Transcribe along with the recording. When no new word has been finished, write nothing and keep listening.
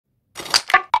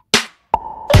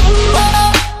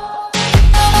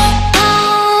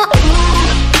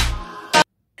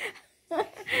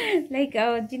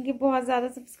Like जिनके बहुत ज़्यादा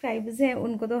सब्सक्राइबर्स हैं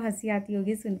उनको तो हंसी आती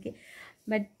होगी सुन के,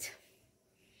 but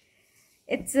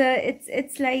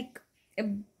it's like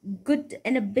good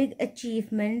and a big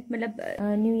achievement. मतलब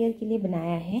न्यू ईयर के लिए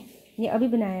बनाया है ये, अभी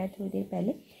बनाया है थोड़ी देर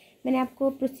पहले। मैंने आपको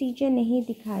प्रोसीजर नहीं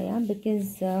दिखाया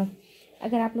बिकॉज़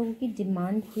अगर आप लोगों की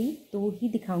डिमांड हुई तो ही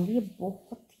दिखाऊंगी। ये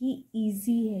बहुत ही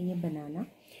इजी है ये बनाना।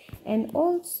 And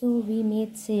also we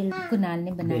made cell. Kunal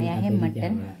ने बनाया है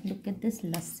मटन। लुक एट दिस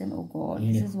लहसुन, ओ God,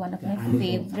 this is one of my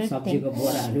favourite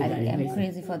thing. I am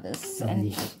crazy for this.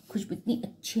 And खुशबू इतनी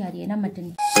अच्छी आ रही है ना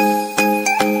mutton.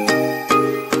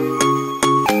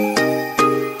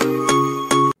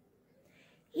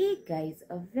 Hey guys,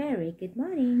 a very good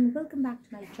morning. Welcome back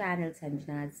to my channel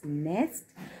sanjanaz nest.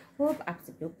 Hope आप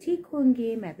सब लोग ठीक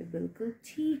होंगे। मैं भी बिल्कुल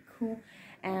ठीक हूँ।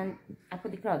 एंड आपको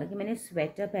दिख रहा होगा कि मैंने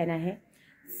स्वेटर पहना है।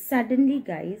 सडनली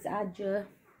गाइज आज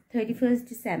 31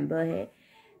 दिसंबर है।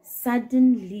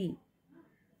 Suddenly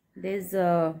there is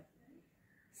a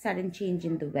sudden change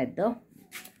in the weather.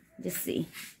 Just see,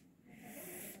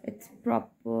 it's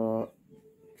proper.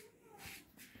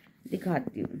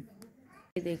 दिखाती हूँ,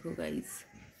 ये देखो गाइज,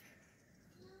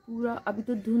 पूरा अभी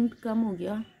तो धुंध कम हो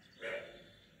गया,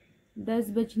 10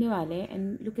 बजने वाले हैं।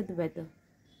 And look at the weather,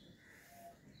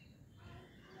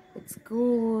 it's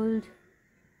cold.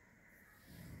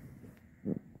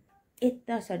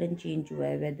 इतना सडन चेंज हुआ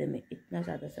है वेदर में, इतना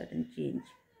ज़्यादा सडन चेंज।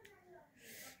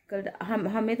 कल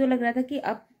हमें तो लग रहा था कि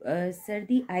अब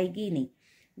सर्दी आएगी नहीं।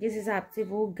 जिस हिसाब से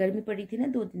वो गर्मी पड़ी थी ना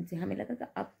 2 दिन से, हमें लगा कि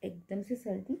अब एकदम से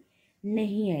सर्दी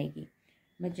नहीं आएगी।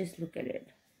 But just look at it,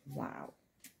 wow,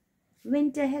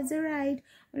 winter has arrived.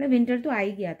 मतलब विंटर तो आ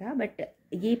ही गया था, बट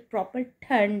ये प्रॉपर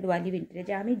ठंड वाली विंटर है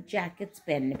जहाँ हमें जैकेट्स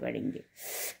पहनने पड़ेंगे।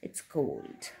 It's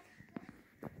cold.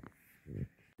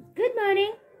 Good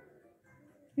morning,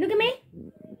 look at me.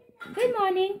 Good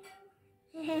morning.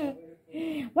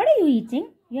 What are you eating?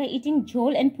 You are eating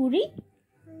jhol and puri?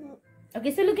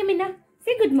 Okay, so look at me now.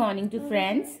 Say good morning to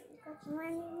friends. Good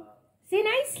morning. Say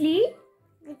nicely.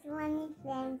 Good morning,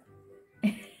 friends.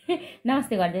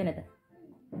 नमस्ते कर दो ना तो।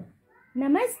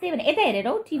 नमस्ते बना। इधर हेरे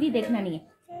रहो, TV देखना नहीं है।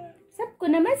 सबको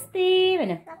नमस्ते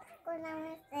बना। सबको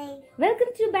नमस्ते।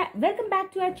 Welcome back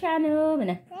to our channel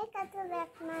बना। Welcome back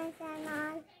to my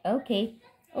channel. Okay.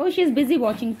 Oh, she's busy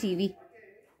watching TV.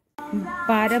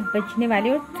 12 बजने वाले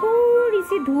और थोड़ी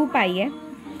सी धूप आई है।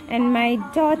 And my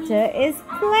daughter is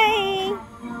playing.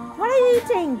 What are you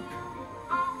eating?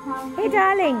 Hey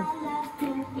darling,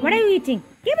 what are you eating?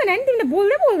 क्या बना है? तुमने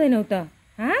बोल देना होता,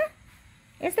 हाँ?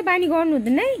 ऐसे पानी गौर होता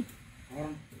नहीं?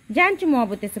 जान चुम अब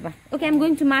होते सब। Okay, I'm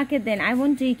going to market then. I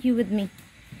won't take you with me.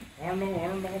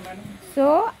 So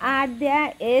Adya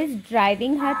is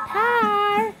driving her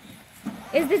Thar.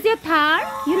 Is this your Thar?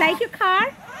 You like your car?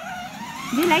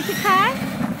 Do you like your car?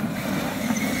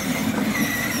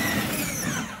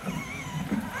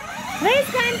 Where is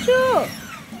Kanchu?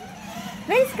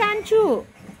 Where is Kanchu?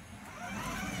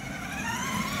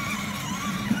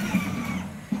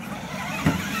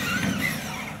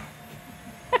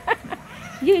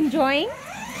 You enjoying?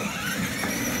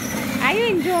 Are you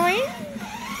enjoying?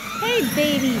 Hey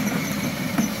baby.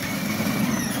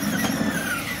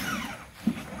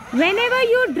 Whenever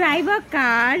you drive a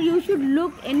car, you should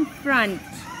look in front.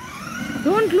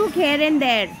 Don't look here and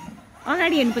there.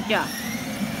 Already in picture.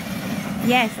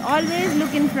 Yes, always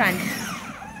look in front.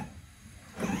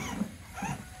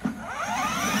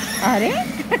 अरे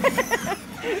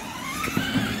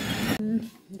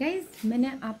guys,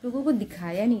 मैंने आप लोगों को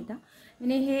दिखाया नहीं था।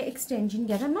 मैंने hair extension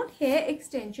किया था, नॉट हेयर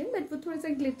एक्सटेंशन बट वो थोड़ा सा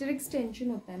ग्लिटर एक्सटेंशन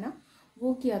होता है ना,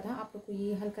 वो किया था। आप लोग को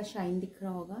ये हल्का शाइन दिख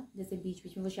रहा होगा, जैसे बीच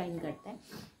बीच में वो शाइन करता है।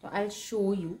 तो आई विल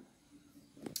शो यू।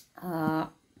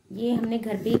 ये हमने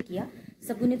घर पे ही किया।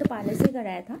 सबू ने तो पार्लर से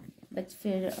कराया था, बट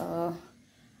फिर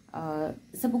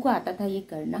सबू को आता था ये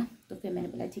करना, तो फिर मैंने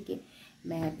बोला ठीक है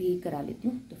मैं भी करा लेती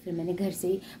हूँ। तो फिर मैंने घर से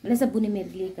ही, मतलब सबू ने मेरे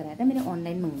लिए कराया था, मैंने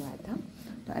ऑनलाइन मंगवाया था।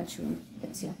 तो आई शो यू।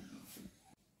 अच्छा,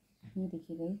 ये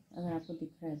देखिए गाइस, अगर आपको दिख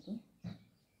रहा है तो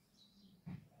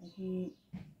अभी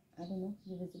आई डोंट नो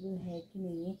ये विजिबल है कि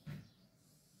नहीं है।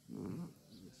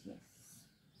 यस,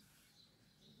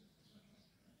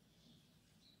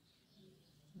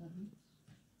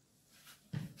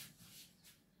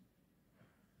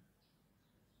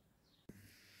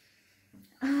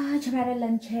 आज हमारा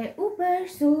लंच है ऊपर।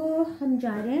 सो हम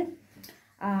जा रहे हैं।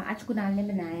 आज कुणाल ने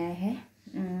बनाया है,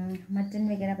 मटन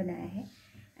वगैरह बनाया है।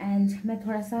 एंड मैं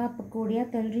थोड़ा सा पकौड़ियाँ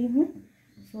तल रही हूँ,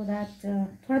 सो दैट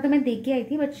थोड़ा तो मैं दे के आई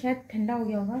थी बट शायद ठंडा हो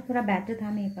गया होगा, थोड़ा बैटर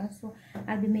था मेरे पास। सो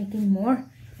I will be making more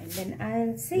and then I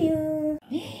will see you.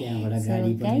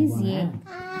 So guys, ये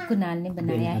कुणाल ने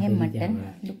बनाया है मटन.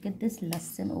 Look at this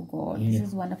लहसुन. Oh God, this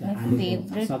is one of my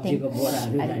favorite thing.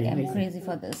 I am crazy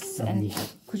for this. And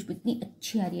खुशबू इतनी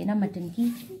अच्छी आ रही है ना मटन की.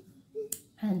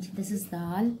 And this is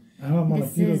dal.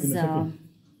 This is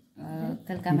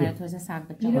कल का हमारा थोड़ा सा साग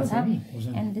बचा हुआ था.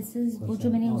 And this is वो जो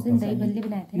मैंने उस दिन दही भल्ले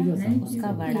बनाए थे ना, उसका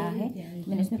वड़ा है.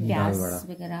 मैंने उसमें प्याज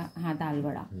वगैरह, हाँ दाल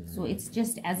vada. So it's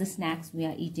just as a snacks we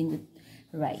are eating with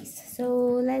rice. So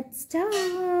let's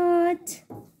start.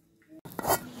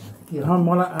 हाँ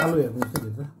मलाई आलु हेर्नु छ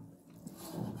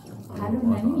आलु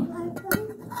नानी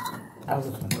आलु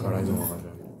कढाई जो मगाएको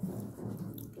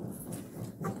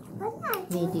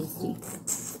very tasty.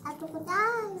 Aku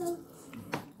tahu.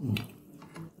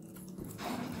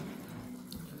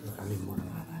 खाली मटन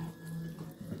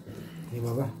ए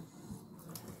बाबा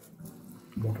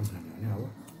मटन खाने होइन अब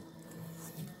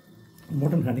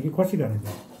मटन खाने कि खसी खाने त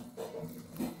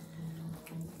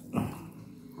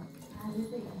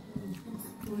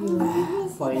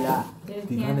पहिला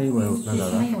तीखा नहीं हुआ उतना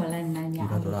ज़्यादा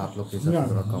तीखा थोड़ा आप लोग के हिसाब से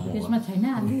थोड़ा कम होगा.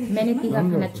 मैंने तीखा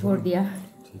खाना छोड़ दिया.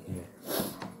 ठीक है.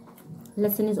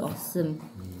 लहसुन is awesome.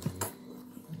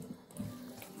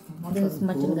 This is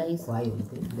mutton guys.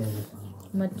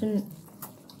 Mutton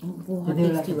बहुत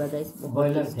टेस्टी हुआ गाइस.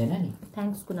 बॉयलर थे ना नहीं.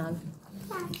 Thanks Kunal.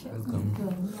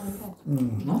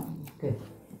 No okay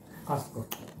Cosco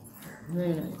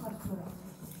Very nice.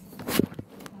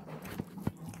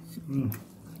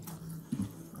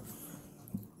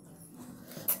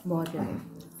 बहुत ज़्यादा.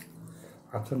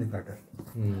 अच्छा नहीं काटा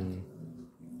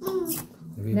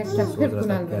अभी नेक्स्ट टाइम सोच फिर रहा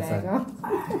कुणाल था बनाएगा.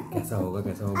 कैसा होगा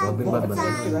बहुत दिन बाद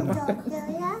बनाएगा.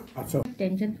 अच्छा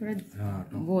टेंशन थोड़ा हाँ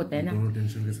वो होता है ना. दोनों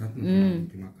टेंशन के साथ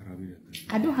दिमाग खराब ही रहता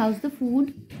है. आदू हाउस द फूड.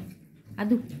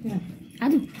 आदू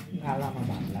आदू आलामा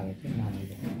भात लागेको थियो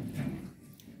नानीले.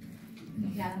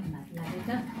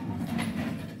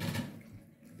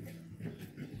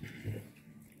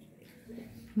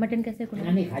 मटन कैसे कुणाल?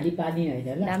 नानी खाली पानी होइन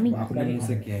ल. दामी. आपने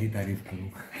मुझसे क्या ही तारीफ करूँ.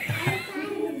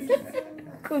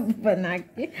 खुद बना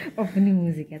के अपनी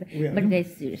मुंह से कहता है. बट गाइस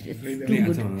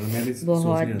सीरियसली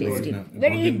बहुत टेस्टी.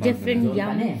 वेरी डिफरेंट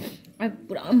यम. और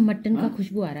पूरा मटन का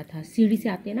खुशबू आ रहा था. सीढ़ी से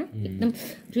आते हैं ना एकदम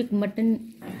जो एक मटन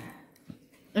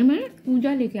मैं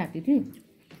पूजा लेके आती थी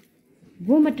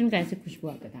वो मटन का ऐसे खुशबू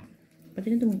आता था. पता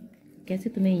नहीं तुम कैसे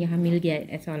तुम्हें यहाँ मिल गया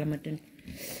ऐसा वाला मटन.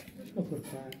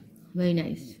 Very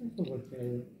nice.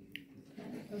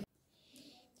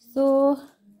 सो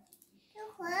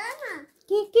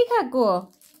কি খাকো?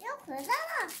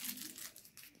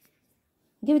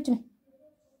 Give it to me.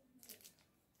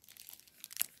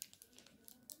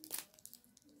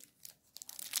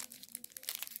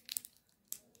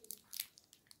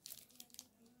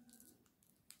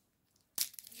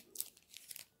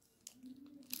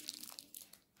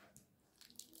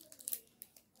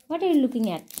 What are you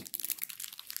looking at?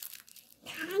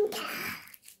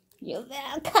 You're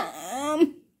welcome.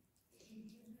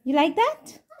 You like that?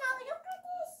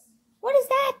 What is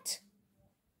that?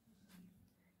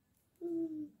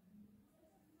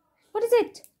 What is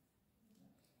it?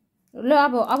 ल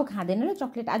अब खाँदैन ल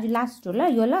चक्लेट. आज लास्ट हो ल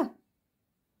यो. ल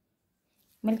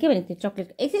मैले के भनेको थिएँ चक्लेट.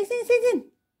 एकछिन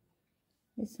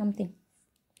समथिङ.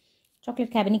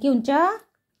 चक्लेट खायो भने के हुन्छ?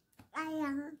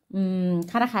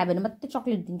 खाना खायो भने मात्रै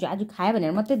चक्लेट दिन्छु. आज खायो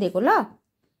भनेर मात्रै दिएको ल.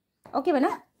 ओके भन.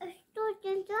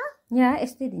 यहाँ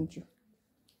यस्तै दिन्छु.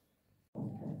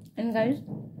 End guys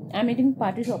I am eating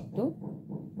party shop. तो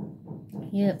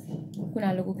ये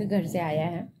कुणाल लोगों के घर से आया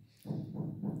है.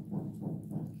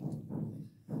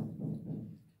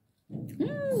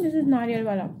 दिस इज नारियल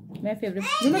वाला. मैं फेवरेट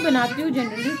जो मैं बनाती हूँ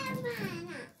generally.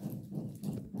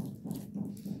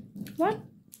 What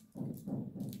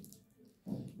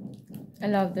I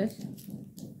love this.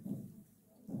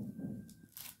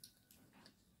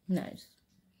 Nice.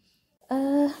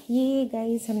 ये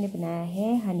गाइस हमने बनाया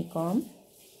है हनीकॉम.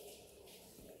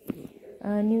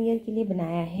 न्यू ईयर के लिए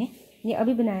बनाया है. ये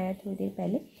अभी बनाया थोड़ी देर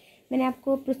पहले. मैंने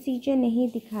आपको प्रोसीजर नहीं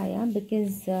दिखाया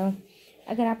बिकॉज़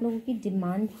अगर आप लोगों की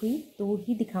डिमांड हुई तो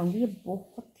ही दिखाऊंगी. ये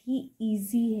बहुत ही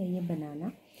इजी है ये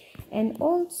बनाना. And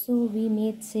also we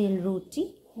made cell रोटी.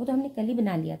 वो तो हमने कल ही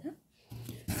बना लिया था.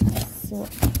 सो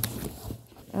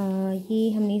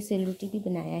ये हमने सेल रोटी भी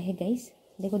बनाया है गाइस.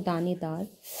 देखो दानेदार.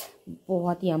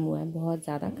 बहुत यम हुआ है. बहुत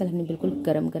ज़्यादा. कल हमने बिल्कुल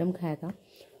गरम गरम खाया था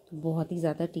तो बहुत ही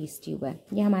ज़्यादा टेस्टी हुआ है.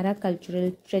 ये हमारा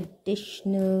कल्चरल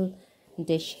ट्रेडिशनल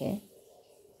डिश है.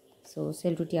 सो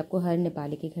सेल रोटी आपको हर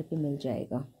नेपाली के घर पे मिल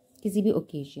जाएगा किसी भी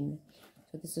ओकेजन में.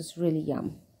 So this is really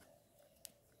Yama.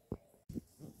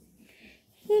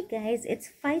 Hey guys, it's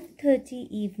 5:30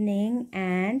 evening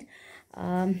and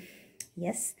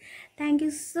yes, thank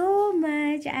you so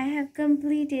much. I have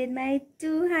completed my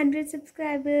 200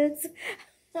 subscribers.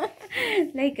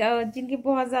 Like जिनके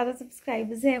बहुत ज़्यादा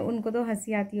सब्सक्राइबर्स हैं उनको तो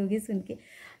हंसी आती होगी सुन के,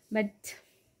 but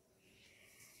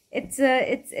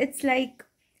it's like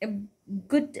a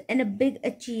good and a big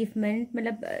achievement.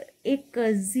 मतलब एक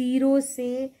 0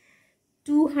 से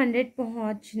 200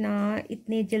 पहुंचना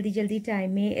इतने जल्दी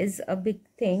टाइम में इज़ अ बिग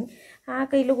थिंग. हाँ,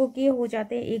 कई लोगों के हो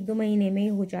जाते हैं 1-2 महीने में ही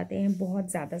हो जाते हैं बहुत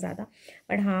ज़्यादा,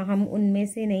 बट हाँ हम उनमें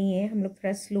से नहीं हैं. हम लोग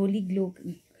थोड़ा स्लोली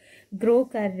ग्रो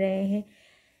कर रहे हैं.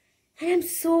 And I'm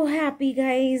so happy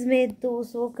guys, मेरे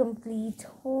 200 complete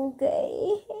हो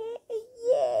गए हैं.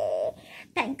 Yeah.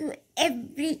 Thank you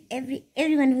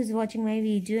everyone who's watching my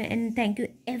video, and thank you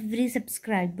every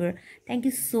subscriber. Thank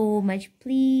you so much.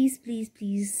 Please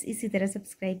इसी तरह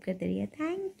सब्सक्राइब करते रहिए.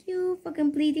 Thank you for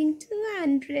completing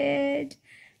 200.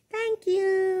 Thank you.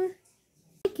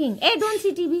 Hey, don't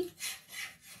see TV.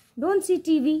 Don't see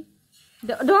TV.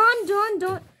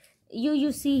 Don't.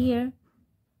 You see here.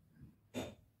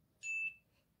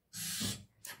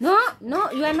 No,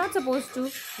 you are not supposed to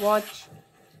watch.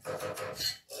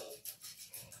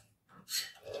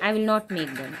 I will not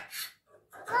make them.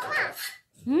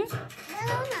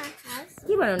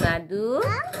 के बनाउनु आदु?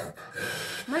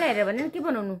 मलाई हेरेर भने के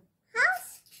बनाउनु?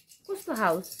 कस्तो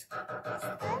हाउस?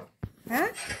 हाँ?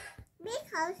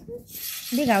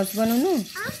 बिग हाउस बनाउनु?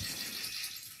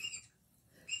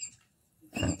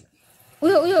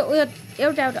 उयो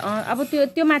एउटा अब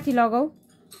त्यो माथि लगाऊ.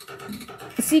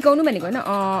 सिकाउनु भनेको हैन,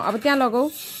 अब त्यहाँ लगाऊ.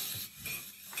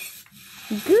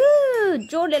 गुड,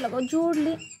 जोडले लगाऊ,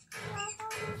 जोडले.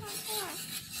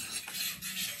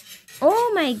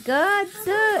 Oh my god,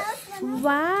 sir.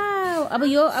 Wow. अब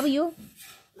यो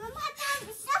Mama,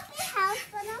 stop house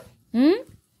bana.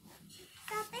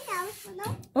 Stop house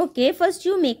bana. Okay, first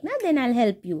you make na, then I'll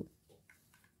help you.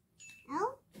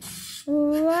 No.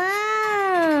 Wow.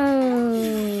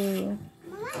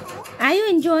 Mama, help. Are you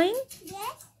enjoying?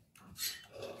 Yes.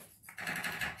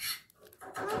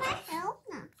 Mama, help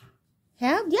na.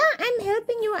 Help? Yeah, I'm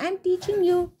helping you. I'm teaching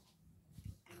you.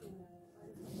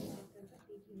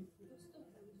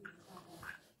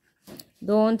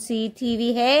 Don't see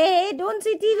TV. Hey, don't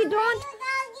see TV.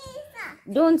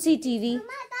 Don't see TV.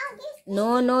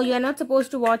 No, you are not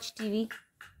supposed to watch TV.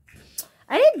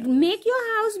 Arey, make your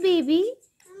house, baby.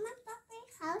 Mama, stop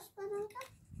house bana.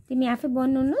 तिमी आफै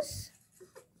बनाउनुस्.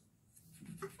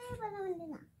 Afai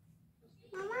banaundina.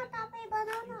 Mama, stop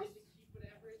banaunu.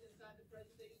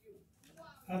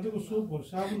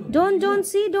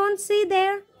 Don't see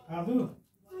there.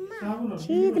 Mama.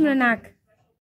 छी तिम्रो नाक.